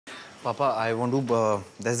Papa, I want to.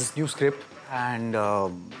 There's this new script, and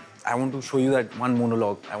I want to show you that one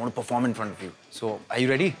monologue. I want to perform in front of you. So, are you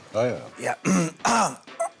ready? Oh, yeah. Yeah.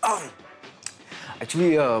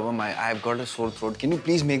 Actually, I've got a sore throat. Can you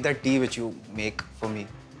please make that tea which you make for me?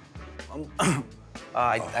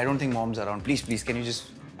 I don't think Mom's around. Please, can you just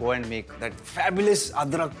go and make that fabulous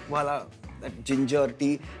adrak wala, that ginger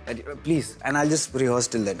tea? Please, and I'll just rehearse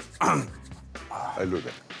till then. I'll do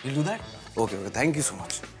that. You'll do that? Okay, thank you so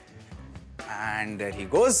much. And there he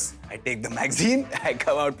goes. I take the magazine, I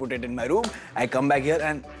come out, put it in my room. I come back here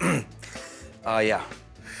and... yeah.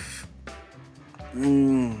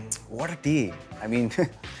 What a tea. I mean...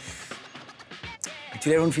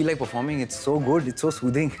 Actually, I don't feel like performing. It's so good. It's so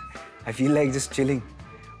soothing. I feel like just chilling.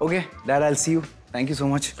 Okay, Dad, I'll see you. Thank you so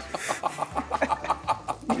much.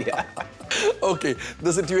 Yeah. Okay,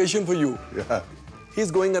 the situation for you. Yeah.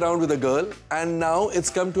 He's going around with a girl, and now it's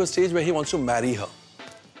come to a stage where he wants to marry her.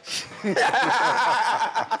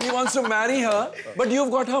 He wants to marry her, but you've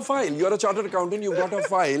got her file. You're a chartered accountant, you've got her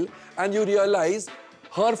file, and you realize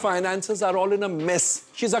her finances are all in a mess.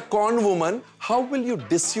 She's a con woman. How will you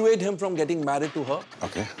dissuade him from getting married to her?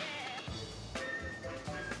 Okay.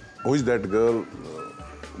 Who is that girl?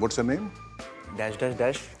 What's her name? Dash, dash,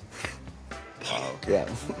 dash. Okay. Yeah.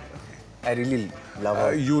 I really love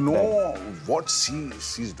her. You know what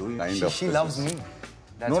she's doing? She loves me.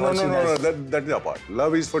 That's No. That is apart.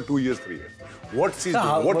 Love is for 2 years, 3 years. What she's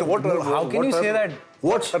doing? How can you say that?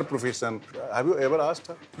 What's her profession? Have you ever asked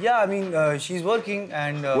her? Yeah, I mean, she's working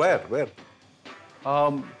and... Where?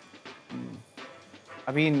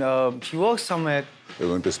 I mean, she works somewhere. You're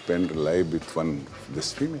going to spend life with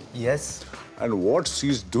this female. Yes. And what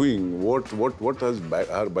she's doing, what has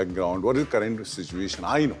her background, what is current situation,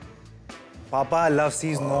 I know. Papa, love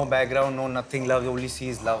sees no background, no nothing. Love only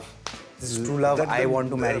sees love. This is true love. I want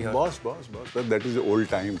to marry her. Boss. That is the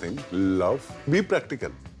old-time thing. Love. Be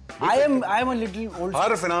practical. I am a little old.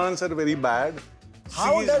 Her finances are very bad.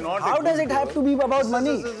 How does it have to be about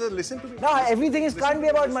money? Listen to me. No, everything can't be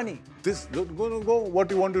about money. Go.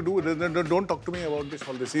 What you want to do? Don't talk to me about this.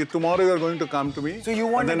 See, tomorrow you are going to come to me. So you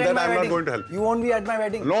won't and attend then my I'm wedding? not going to help you. You won't be at my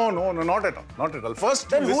wedding? No, not at all. First,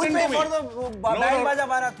 then who will listen pay to me. for the band baja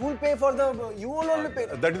barat? Who will pay for the? You will only pay.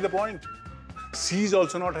 That is the point. She's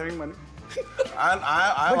also not having money.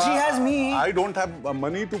 But she has me. I don't have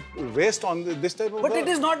money to waste on this type of But it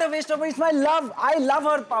is not a waste of money. It's my love. I love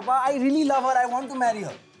her, Papa. I really love her. I want to marry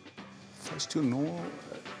her. First, you know,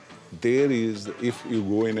 there is, if you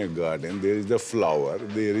go in a garden, there is the flower,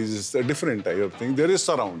 there is a different type of thing, there is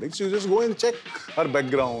surroundings. You just go and check her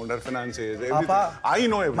background, her finances, everything. Papa, I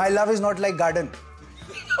know everything. My love is not like garden.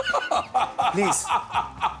 Please.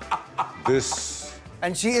 This...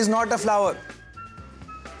 And she is not a flower.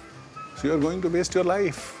 So you are going to waste your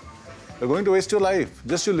life. You're going to waste your life.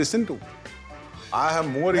 Just you listen to. I have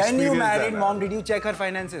more experience When you married than Mom, did you check her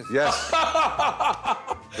finances? Yes.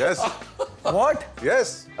 Yes. What?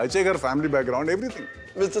 Yes. I check her family background, everything.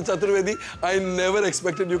 Mr. Chaturvedi, I never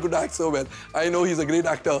expected you could act so well. I know he's a great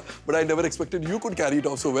actor, but I never expected you could carry it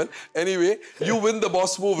off so well. Anyway, you win the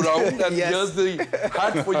boss move round, and Yes. here's the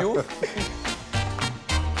hat for you.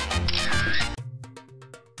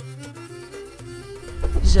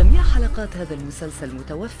 جميع حلقات هذا المسلسل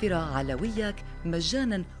متوفرة على وياك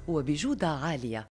مجاناً وبجودة عالية.